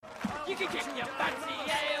You can kick your fancy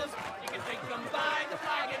ales, you can drink them by the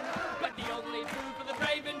flagon, but the only food for the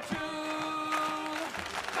brave and true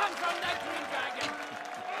comes from the Green Dragon.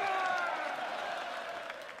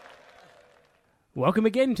 Welcome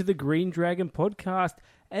again to the Green Dragon podcast.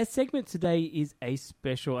 Our segment today is a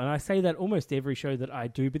special, and I say that almost every show that I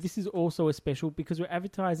do, but this is also a special because we're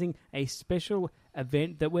advertising a special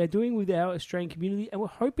event that we're doing with our Australian community, and we're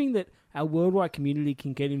hoping that our worldwide community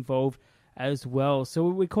can get involved as well. So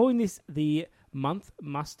we're calling this the Month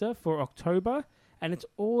Muster for October, and it's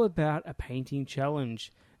all about a painting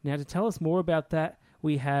challenge. Now, to tell us more about that,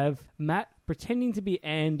 we have Matt pretending to be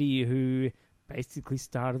Andy, who basically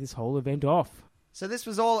started this whole event off. So this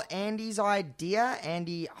was all Andy's idea.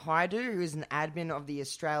 Andy Haidu, who is an admin of the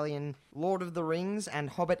Australian Lord of the Rings and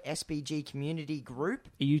Hobbit SBG community group.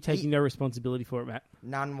 Are you taking no responsibility for it, Matt?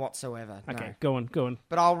 None whatsoever. Okay, no. go on.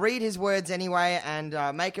 But I'll read his words anyway and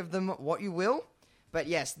make of them what you will. But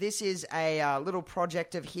yes, this is a little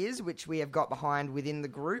project of his, which we have got behind within the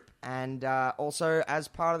group and also as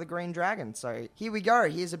part of the Green Dragon. So here we go.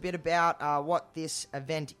 Here's a bit about what this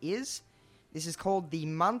event is. This is called the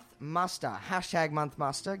Month Muster, hashtag Month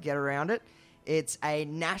Muster, get around it. It's a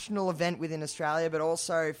national event within Australia, but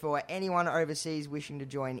also for anyone overseas wishing to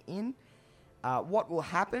join in. What will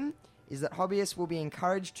happen is that hobbyists will be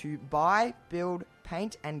encouraged to buy, build,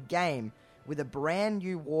 paint, and game with a brand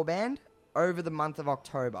new warband over the month of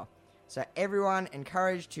October. So everyone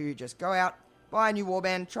encouraged to just go out, buy a new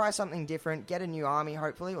warband, try something different, get a new army,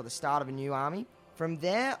 hopefully, or the start of a new army. From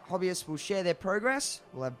there, hobbyists will share their progress.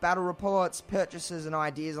 We'll have battle reports, purchases, and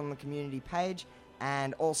ideas on the community page,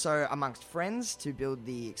 and also amongst friends to build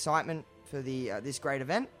the excitement for this great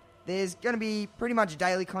event. There's going to be pretty much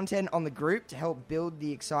daily content on the group to help build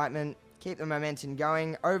the excitement, keep the momentum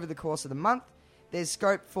going over the course of the month. There's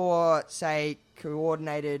scope for, say,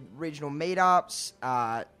 coordinated regional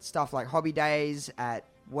meetups, stuff like hobby days at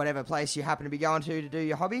whatever place you happen to be going to do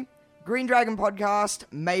your hobby. Green Dragon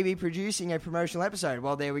Podcast may be producing a promotional episode.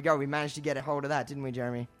 Well, there we go. We managed to get a hold of that, didn't we,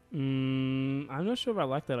 Jeremy? I'm not sure if I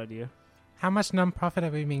like that idea. How much non-profit are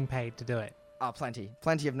we being paid to do it? Oh, plenty.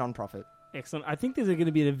 Plenty of non-profit. Excellent. I think there's going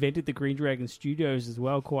to be an event at the Green Dragon Studios as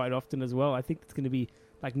well, quite often as well. I think it's going to be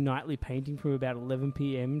like nightly painting from about 11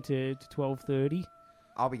 p.m. to 12:30.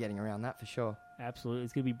 I'll be getting around that for sure. Absolutely.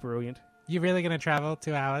 It's going to be brilliant. You're really going to travel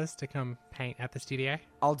 2 hours to come paint at the studio?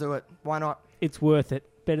 I'll do it. Why not? It's worth it.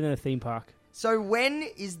 Better than a theme park. So when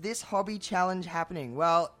is this hobby challenge happening?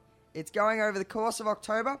 Well, it's going over the course of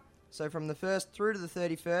October. So from the 1st through to the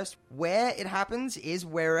 31st. Where it happens is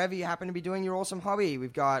wherever you happen to be doing your awesome hobby.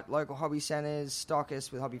 We've got local hobby centres,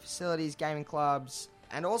 stockists with hobby facilities, gaming clubs,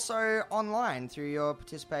 and also online through your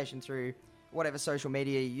participation through whatever social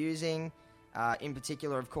media you're using. In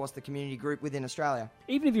particular, of course, the community group within Australia.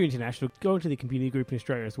 Even if you're international, go into the community group in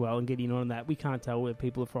Australia as well and get in on that. We can't tell where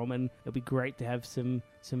people are from, and it'll be great to have some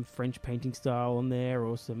French painting style on there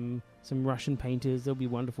or some Russian painters. It'll be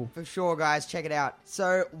wonderful. For sure, guys. Check it out.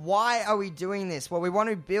 So why are we doing this? Well, we want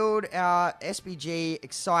to build our SBG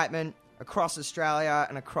excitement across Australia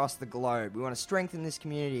and across the globe. We want to strengthen this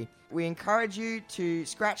community. We encourage you to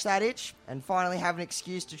scratch that itch and finally have an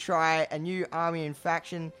excuse to try a new army and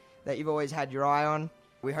faction that you've always had your eye on.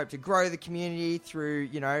 We hope to grow the community through,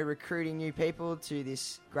 recruiting new people to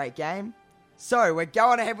this great game. So we're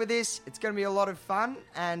going ahead with this. It's going to be a lot of fun,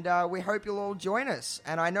 and we hope you'll all join us.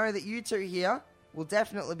 And I know that you two here will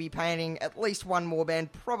definitely be painting at least one more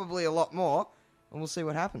band, probably a lot more, and we'll see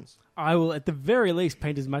what happens. I will, at the very least,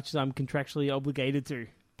 paint as much as I'm contractually obligated to.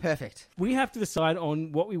 Perfect. We have to decide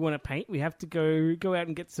on what we want to paint. We have to go out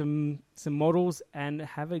and get some models and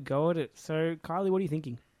have a go at it. So, Kylie, what are you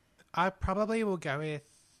thinking? I probably will go with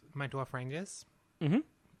my Dwarf Rangers. Mm-hmm.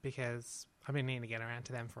 Because I've been needing to get around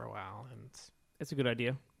to them for a while. And that's a good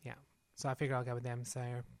idea. Yeah. So I figure I'll go with them. So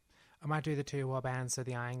I might do the 2 warbands, so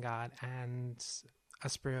the Iron Guard and a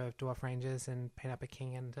sprue of Dwarf Rangers and paint up a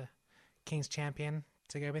king and a King's Champion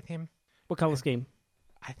to go with him. What colour scheme?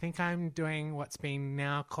 I think I'm doing what's been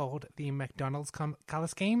now called the McDonald's colour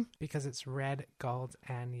scheme because it's red, gold,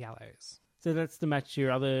 and yellows. So that's to match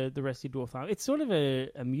the rest of your dwarf army. It's sort of a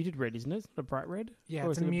muted red, isn't it? It's not a bright red? Yeah, or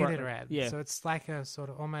it's a muted red. Yeah. So it's like a sort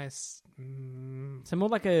of almost... so more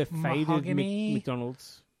like a faded mahogany.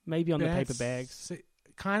 McDonald's. Maybe on the paper bags. So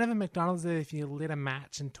kind of a McDonald's that if you lit a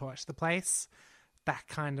match and torched the place, that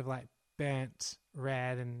kind of like burnt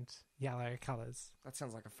red and yellow colours. That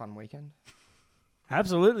sounds like a fun weekend.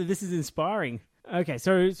 Absolutely. This is inspiring. Okay,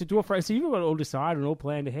 so Dwarf Race, so you've got it all decided and all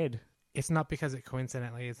planned ahead. It's not because it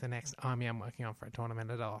coincidentally is the next army I'm working on for a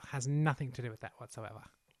tournament at all. It has nothing to do with that whatsoever.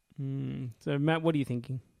 So, Matt, what are you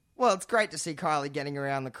thinking? Well, it's great to see Kylie getting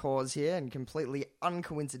around the cause here and completely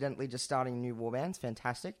uncoincidentally just starting a new warband. It's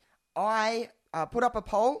fantastic. I put up a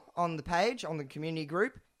poll on the page, on the community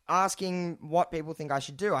group, asking what people think I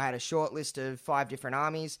should do. I had a short list of 5 different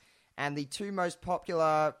armies, and the 2 most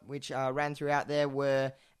popular, which ran throughout there,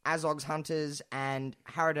 were Azog's Hunters and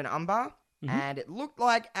Harridan Umbar. And it looked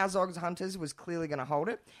like Azog's Hunters was clearly going to hold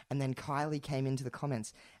it. And then Kylie came into the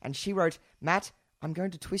comments, and she wrote, Matt, I'm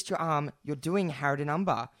going to twist your arm. You're doing Harridan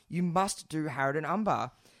Umbar. You must do Harridan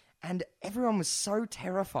Umbar. And everyone was so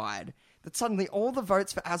terrified that suddenly all the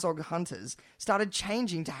votes for Azog Hunters started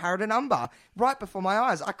changing to Harridan Umbar right before my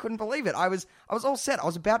eyes. I couldn't believe it. I was all set. I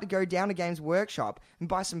was about to go down to Games Workshop and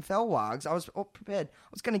buy some Felwargs. I was all prepared. I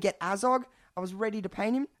was going to get Azog. I was ready to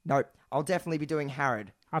paint him. No, I'll definitely be doing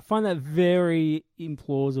Harrod. I find that very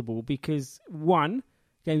implausible because, one,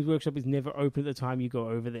 Games Workshop is never open at the time you go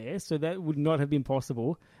over there, so that would not have been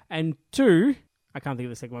possible. And 2, I can't think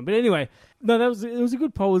of the second one. But anyway, no, it was a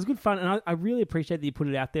good poll. It was good fun, and I really appreciate that you put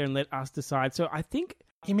it out there and let us decide. So I think...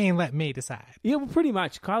 You mean let me decide? Yeah, well, pretty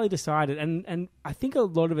much. Kylie decided, and I think a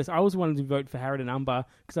lot of us... I always wanted to vote for Harridan Umbar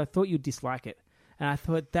because I thought you'd dislike it. And I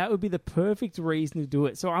thought that would be the perfect reason to do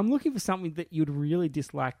it. So I'm looking for something that you'd really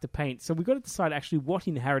dislike to paint. So we've got to decide actually what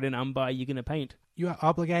in Harridan Umbar you're going to paint. You are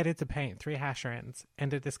obligated to paint 3 Hashrins.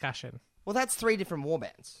 End of discussion. Well, that's 3 different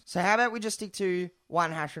warbands. So how about we just stick to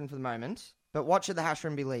 1 Hashrin for the moment, but what should the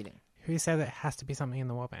Hashrin be leading? Who said that it has to be something in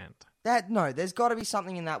the warband? No, there's got to be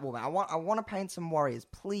something in that warband. I want to paint some warriors,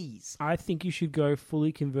 please. I think you should go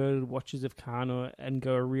fully converted Watchers of Karna and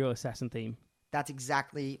go a real assassin theme. That's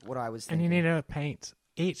exactly what I was thinking. And you need to paint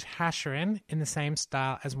each Hashrin in the same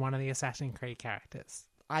style as one of the Assassin's Creed characters.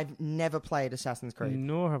 I've never played Assassin's Creed.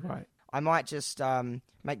 Nor have I. I might just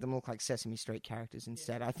make them look like Sesame Street characters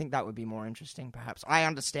instead. I think that would be more interesting, perhaps. I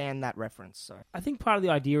understand that reference. So I think part of the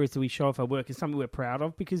idea is that we show off our work is something we're proud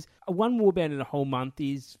of, because one warband in a whole month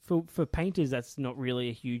is, for painters, that's not really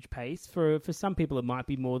a huge pace. For some people, it might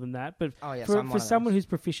be more than that. But for someone who's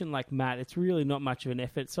proficient like Matt, it's really not much of an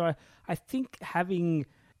effort. So I think having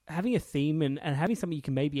a theme and having something you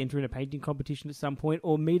can maybe enter in a painting competition at some point,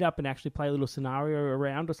 or meet up and actually play a little scenario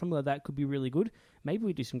around or something like that could be really good. Maybe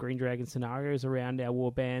we do some Green Dragon scenarios around our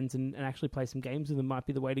war bands and actually play some games with them might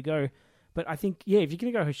be the way to go. But I think, yeah, if you're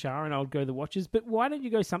going to go Hasharan, I'll go the Watchers. But why don't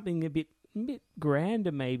you go something a bit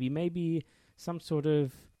grander maybe? Maybe some sort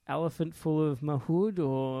of elephant full of Mahud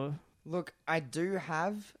or... Look, I do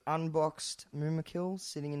have unboxed Mumakil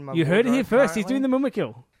sitting in my You heard it here first. currently. He's doing the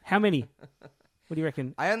Mumakil. How many? What do you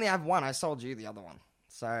reckon? I only have one. I sold you the other one.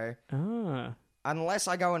 So unless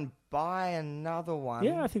I go and buy another one,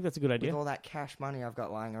 yeah, I think that's a good idea. with all that cash money I've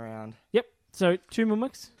got lying around. Yep. So 2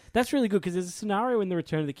 Mumaks. That's really good because there's a scenario in the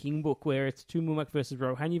Return of the King book where it's 2 Mumak versus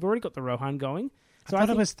Rohan. You've already got the Rohan going. So I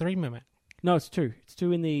thought it was 3 Mumak. No, it's 2. It's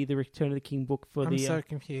 2 in the Return of the King book for I'm so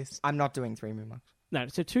confused. I'm not doing 3 Mumaks. No,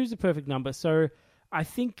 so 2 is the perfect number. So I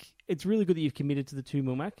think it's really good that you've committed to the 2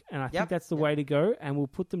 Mumak, and I think that's the way to go. And we'll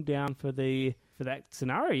put them down for that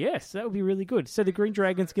scenario. Yes, that would be really good. So the Green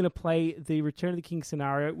Dragon's going to play the Return of the King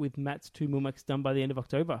scenario with Matt's 2 Mumaks done by the end of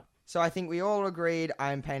October. So I think we all agreed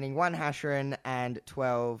I'm painting 1 Hashrin and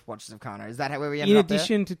 12 Watchers of Karna. Is that where we ended up In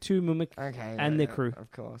addition to 2 Mumak and their crew. Of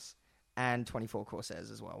course. And 24 Corsairs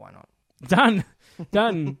as well. Why not?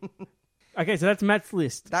 Done. Okay, so that's Matt's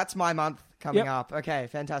list. That's my month coming up. Okay,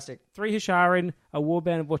 fantastic. 3 Hasharin, a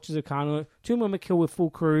warband of Watchers of Karna, 2 Mumakil with full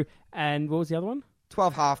crew, and what was the other one?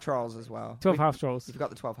 12 half trolls as well. 12 half trolls. You've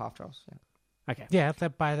got the 12 half trolls. Yeah. Okay. Yeah,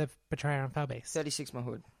 led by the Betrayer on Felbase. 36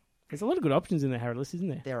 Mahud. There's a lot of good options in the Harrod list, isn't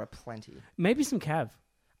there? There are plenty. Maybe some Cav.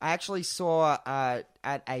 I actually saw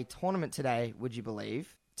at a tournament today, would you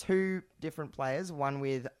believe, 2 different players, one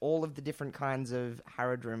with all of the different kinds of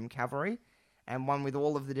Haradrim cavalry, and one with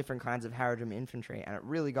all of the different kinds of Haradrim infantry, and it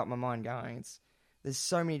really got my mind going. There's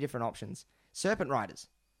so many different options. Serpent Riders.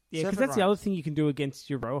 Yeah, because that's the other thing you can do against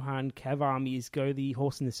your Rohan Cav army is go the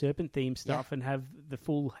Horse and the Serpent theme stuff and have the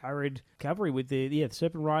full Harrod cavalry with the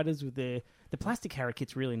Serpent Riders with the plastic Harrod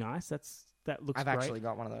kit's really nice. That looks I've great. actually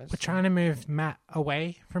got one of those. We're trying to move Matt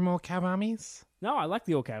away from all Cav armies. No, I like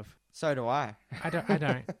the Orcav. So do I. I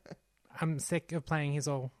don't. I'm sick of playing his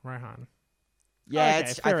all Rohan. Yeah,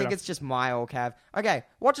 Okay, I think enough. it's just my all cav. Okay,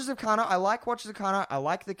 Watchers of Karna. I like Watchers of Karna. I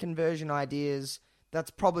like the conversion ideas. That's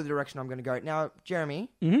probably the direction I'm going to go. Now, Jeremy,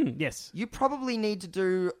 Yes. you probably need to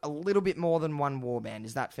do a little bit more than 1 warband.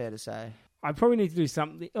 Is that fair to say? I probably need to do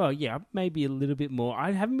something. Oh, yeah, maybe a little bit more.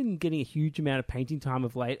 I haven't been getting a huge amount of painting time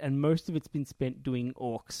of late, and most of it's been spent doing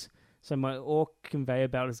orcs. So my orc conveyor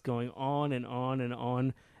belt is going on and on and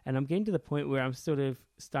on, and I'm getting to the point where I'm sort of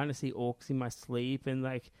starting to see orcs in my sleep, and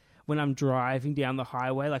like when I'm driving down the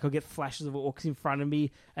highway. Like, I'll get flashes of orcs in front of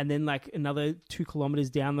me, and then, like, another 2 kilometers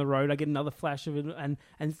down the road, I get another flash of it, and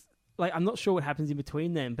like, I'm not sure what happens in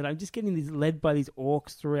between them, but I'm just getting led by these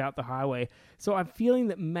orcs throughout the highway. So I'm feeling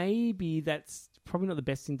that maybe that's probably not the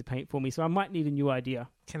best thing to paint for me, so I might need a new idea.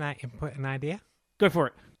 Can I input an idea? Go for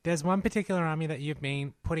it. There's one particular army that you've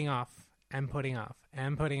been putting off and putting off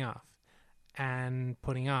and putting off and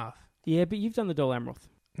putting off. Yeah, but you've done the Dol Amroth.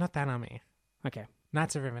 Not that army. Okay.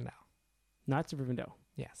 Knights of Rivendell. Knights of Rivendell.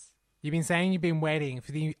 Yes. You've been saying you've been waiting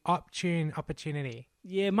for the opportunity.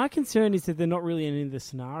 Yeah, my concern is that they're not really in any of the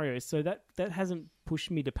scenarios, so that hasn't pushed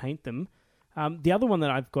me to paint them. The other one that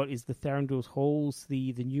I've got is the Thranduil's Halls,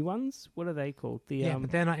 the new ones. What are they called? But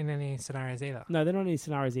they're not in any scenarios either. No, they're not in any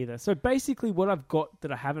scenarios either. So basically what I've got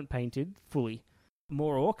that I haven't painted fully,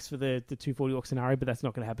 more orcs for the 240 orc scenario, but that's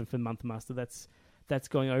not going to happen for Month Master. That's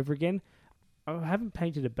going over again. I haven't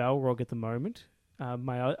painted a Balrog at the moment.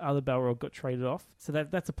 My other Balrog got traded off, so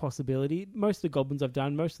that's a possibility. Most of the goblins I've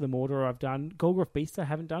done, most of the Mordor I've done. Golgoroth Beast I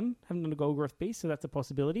haven't done a Golgoroth Beast, so that's a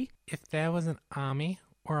possibility. If there was an army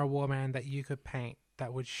or a warband that you could paint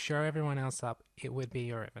that would show everyone else up, it would be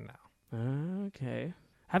your Rivendell. Okay.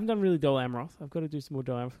 Haven't done really Dol Amroth. I've got to do some more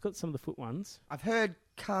Dol Amroth. I've got some of the foot ones. I've heard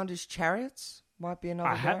Khandish Chariots might be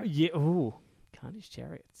another go. Yeah, ooh. Khandish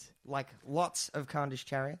Chariots. Like lots of Khandish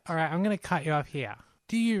Chariots. All right, I'm going to cut you off here.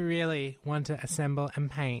 Do you really want to assemble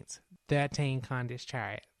and paint 13 Khandish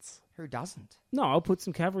chariots? Who doesn't? No, I'll put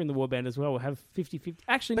some cavalry in the warband as well. We'll have 50-50.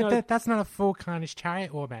 Actually, But no. that's not a full Khandish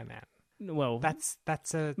chariot warband then. Well, That's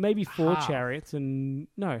a maybe 4 half. chariots and...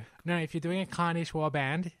 No. No, if you're doing a Khandish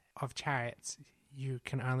warband of chariots, you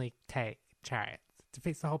can only take chariots. It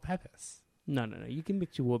defeats the whole purpose. No. You can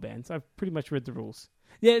mix your warbands. I've pretty much read the rules.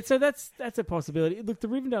 Yeah, so that's a possibility. Look, the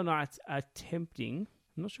Rivendell Knights are tempting.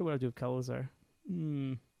 I'm not sure what I'll do with colours, though.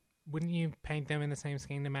 Wouldn't you paint them in the same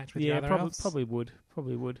scheme to match with Yeah, your other elves? probably would.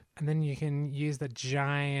 And then you can use the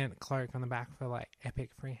giant cloak on the back for, like, epic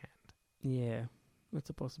freehand. Yeah, that's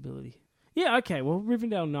a possibility. Yeah, okay, well,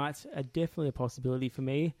 Rivendell Knights are definitely a possibility for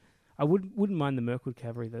me. I wouldn't mind the Mirkwood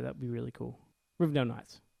Cavalry, though. That'd be really cool. Rivendell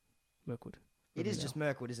Knights. Mirkwood. It is just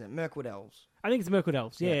Mirkwood, isn't it? Mirkwood Elves. I think it's Mirkwood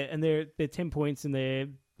Elves, yeah. Yeah. And they're 10 points, and their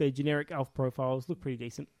generic elf profiles look pretty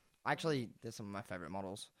decent. Actually, they're some of my favourite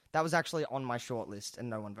models. That was actually on my short list, and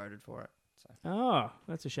no one voted for it. So Oh,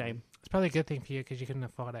 that's a shame. It's probably a good thing for you because you couldn't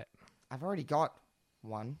afford it. I've already got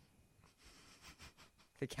one.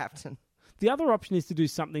 The captain. The other option is to do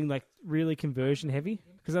something like really conversion heavy,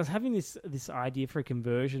 because I was having this idea for a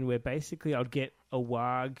conversion where basically I'd get a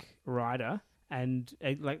Warg rider and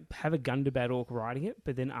like have a Gundabad orc riding it,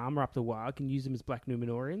 but then armor up the Warg and use them as Black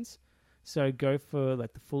Numenorians. So go for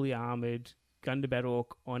like the fully armored Gundabad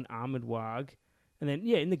orc on armored Warg. And then,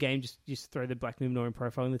 yeah, in the game, just throw the Black Numenorian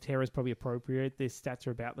profile, and the terror is probably appropriate. Their stats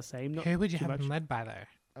are about the same. Not Who would you too have much. them led by,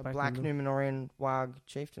 though? A Black Numenorian Warg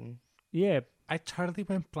chieftain. Yeah. I totally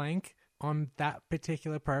went blank on that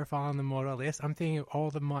particular profile on the model list. I'm thinking of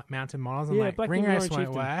all the mounted models. I'm like, Black Ringwraiths Numenorian won't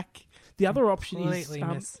chieftain. work. The other option is,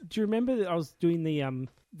 Completely miss. do you remember that I was doing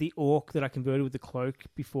the orc that I converted with the cloak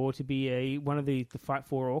before to be one of the Fight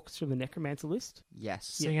 4 orcs from the Necromancer list? Yes.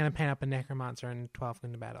 So you're going to paint up a Necromancer and 12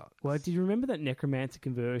 Gundabad orcs. Well, did you remember that Necromancer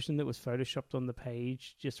conversion that was photoshopped on the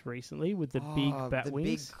page just recently with the big bat the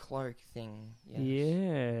wings? big cloak thing. Yes.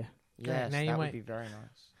 Yeah. Yes, Now you that would wait. be very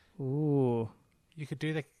nice. Ooh. You could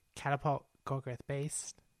do the Catapult Gorgoth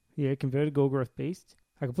Beast. Yeah, converted Golgoroth Beast.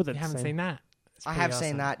 I could put that You the haven't seen seen that? It's I pretty have awesome.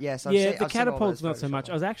 seen that, yes. I've Yeah, seen, the I've seen all catapult's those not so much.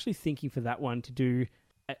 I Photoshop was actually thinking for that one to do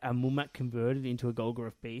a Mulmak converted into a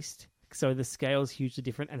Golgoroth Beast. So the scale's hugely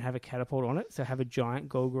different and have a catapult on it. So have a giant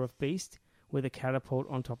Golgoroth Beast with a catapult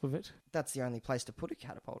on top of it. That's the only place to put a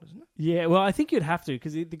catapult, isn't it? Yeah, well, I think you'd have to,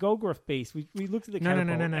 because the Golgoroth Beast, we looked at the No,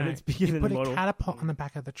 catapult no. and it's bigger You than put the a model. catapult on the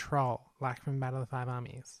back of the troll, like from Battle of the Five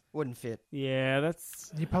Armies. Wouldn't fit. Yeah,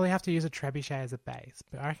 that's... You probably have to use a trebuchet as a base,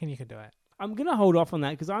 but I reckon you could do it. I'm going to hold off on that,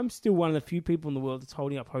 because I'm still one of the few people in the world that's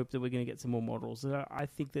holding up hope that we're going to get some more models. I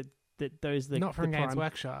think that those... Not from the Games prime...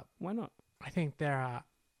 Workshop. Why not? I think there are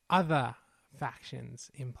other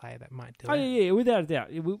factions in play that might do Oh, it. yeah, without a doubt.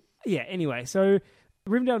 Anyway, so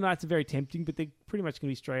Rivendell Knights are very tempting, but they're pretty much going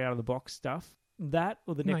to be straight out of the box stuff. That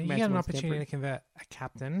or the No, you Necromancer get an one's opportunity temporary. to convert a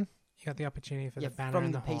captain. You got the opportunity for Yeah, the banner from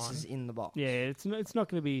and the the horn. pieces in the box. Yeah, it's not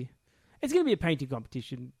going to be... It's going to be a painting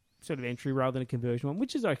competition sort of entry rather than a conversion one,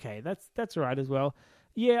 which is okay. That's all right as well.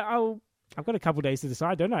 Yeah, I've got a couple of days to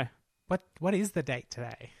decide, don't I? What is the date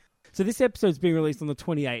today? So this episode's being released on the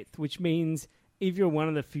 28th, which means if you're one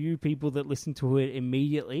of the few people that listen to it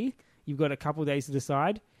immediately, you've got a couple of days to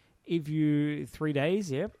decide. 3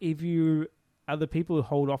 days, yeah. If you are the people who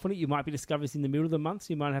hold off on it, you might be discovering this in the middle of the month,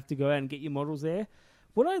 so you might have to go out and get your models there.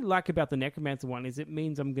 What I like about the Necromancer one is it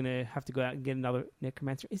means I'm going to have to go out and get another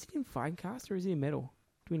Necromancer. Is it in Finecast or is he in Metal?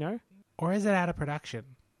 Do we know? Or is it out of production?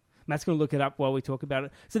 Matt's going to look it up while we talk about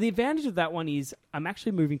it. So the advantage of that one is I'm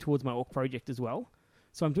actually moving towards my Orc project as well.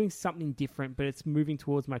 So I'm doing something different, but it's moving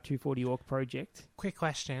towards my 240 Orc project. Quick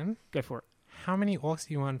question. Go for it. How many orcs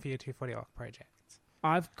do you want for your 240 Orc project?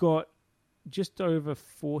 I've got just over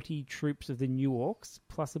 40 troops of the new Orcs,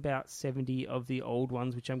 plus about 70 of the old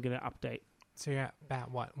ones, which I'm going to update. So you're at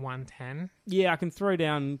about, what, 110? Yeah, I can throw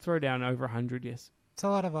down over 100, yes. It's a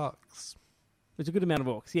lot of orcs. It's a good amount of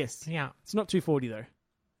Orcs, yes. Yeah. It's not 240, though.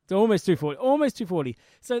 It's almost 240. Almost 240.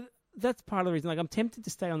 So that's part of the reason. Like, I'm tempted to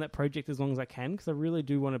stay on that project as long as I can, because I really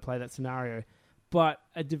do want to play that scenario. But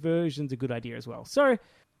a diversion's a good idea as well. So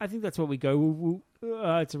I think that's what we go.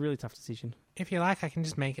 It's a really tough decision. If you like, I can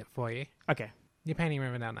just make it for you. Okay. You're painting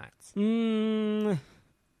Rivendell Knights.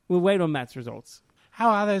 We'll wait on Matt's results. How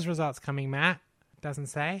are those results coming, Matt? Doesn't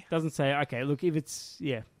say. Doesn't say. Okay, look, if it's...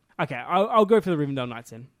 Yeah. Okay, I'll go for the Rivendell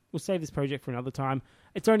Knights then. We'll save this project for another time.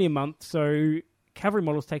 It's only a month, so cavalry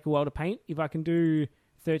models take a while to paint. If I can do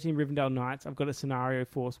 13 Rivendell Knights, I've got a scenario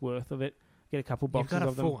force worth of it. Get a couple boxes of them.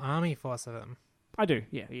 You've got a full army force of them. I do,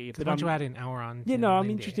 yeah. But once you add in Elrond... Yeah, no, I'm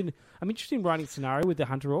interested in writing a scenario with the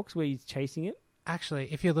Hunter Orcs where he's chasing it.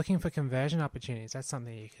 Actually, if you're looking for conversion opportunities, that's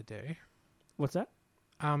something you could do. What's that?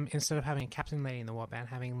 Instead of having Captain leading the warband,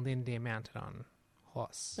 having Lindy mounted on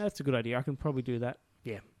horse. That's a good idea. I can probably do that.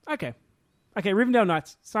 Yeah. Okay, Rivendell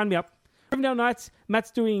Knights. Sign me up. Rivendell Knights.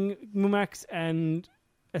 Matt's doing Mumax and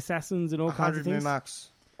Assassins and all kinds of things. 100 Mumax.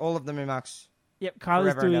 All of the Mumax. Yep,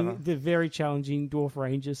 Kylie's Forever and doing ever. the very challenging Dwarf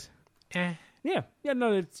Rangers. Yeah,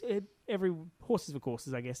 no, it's every horses for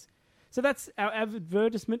courses, I guess. So that's our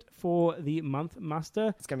advertisement for the month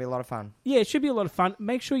muster. It's going to be a lot of fun. Yeah, it should be a lot of fun.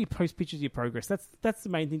 Make sure you post pictures of your progress. That's the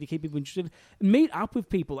main thing to keep people interested. Meet up with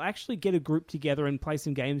people. Actually get a group together and play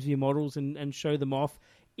some games with your models and show them off.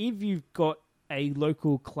 If you've got a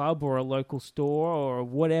local club or a local store or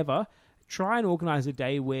whatever, try and organize a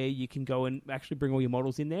day where you can go and actually bring all your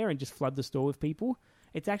models in there and just flood the store with people.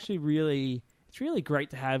 It's actually really great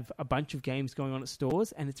to have a bunch of games going on at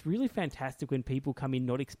stores, and it's really fantastic when people come in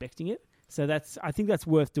not expecting it. So I think that's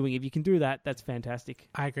worth doing. If you can do that, that's fantastic.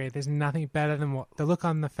 I agree. There's nothing better than the look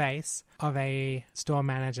on the face of a store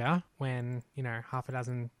manager when, half a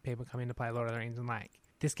dozen people come in to play Lord of the Rings and like,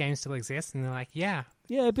 this game still exists, and they're like, yeah.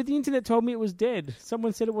 Yeah, but the internet told me it was dead.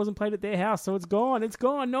 Someone said it wasn't played at their house, so it's gone. It's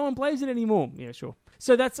gone. No one plays it anymore. Yeah, sure.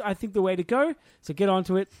 So that's, I think, the way to go. So get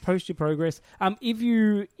onto it. Post your progress. If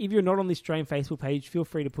you're not on the Australian Facebook page, feel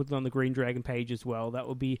free to put it on the Green Dragon page as well. That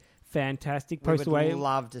would be fantastic. Post away. We would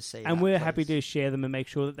love to see and that, we're please. happy to share them and make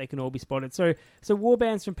sure that they can all be spotted. So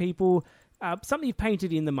warbands from people, something you've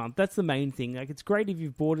painted in the month. That's the main thing. Like, it's great if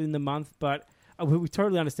you've bought it in the month, but we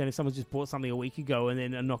totally understand if someone's just bought something a week ago and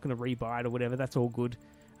then are not going to rebuy it or whatever. That's all good.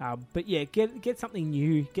 But yeah, get something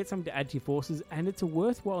new, get something to add to your forces, and it's a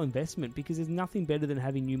worthwhile investment because there's nothing better than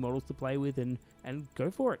having new models to play with, and go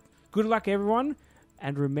for it. Good luck, everyone,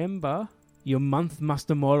 and remember, your month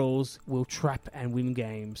muster models will trap and win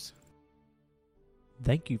games.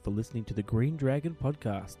 Thank you for listening to the Green Dragon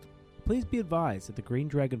Podcast. Please be advised that the Green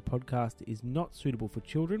Dragon Podcast is not suitable for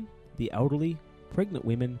children, the elderly, pregnant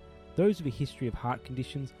women, those with a history of heart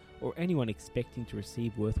conditions, or anyone expecting to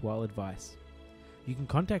receive worthwhile advice. You can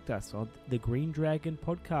contact us on the Green Dragon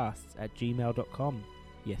Podcasts at gmail.com.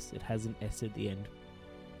 Yes, it has an S at the end.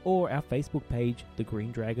 Or our Facebook page, The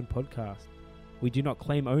Green Dragon Podcast. We do not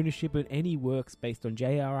claim ownership of any works based on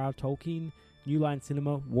J.R.R. Tolkien, New Line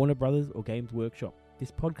Cinema, Warner Brothers, or Games Workshop.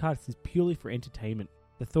 This podcast is purely for entertainment.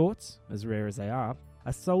 The thoughts, as rare as they are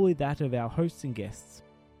solely that of our hosts and guests.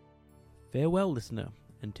 Farewell, listener,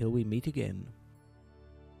 until we meet again.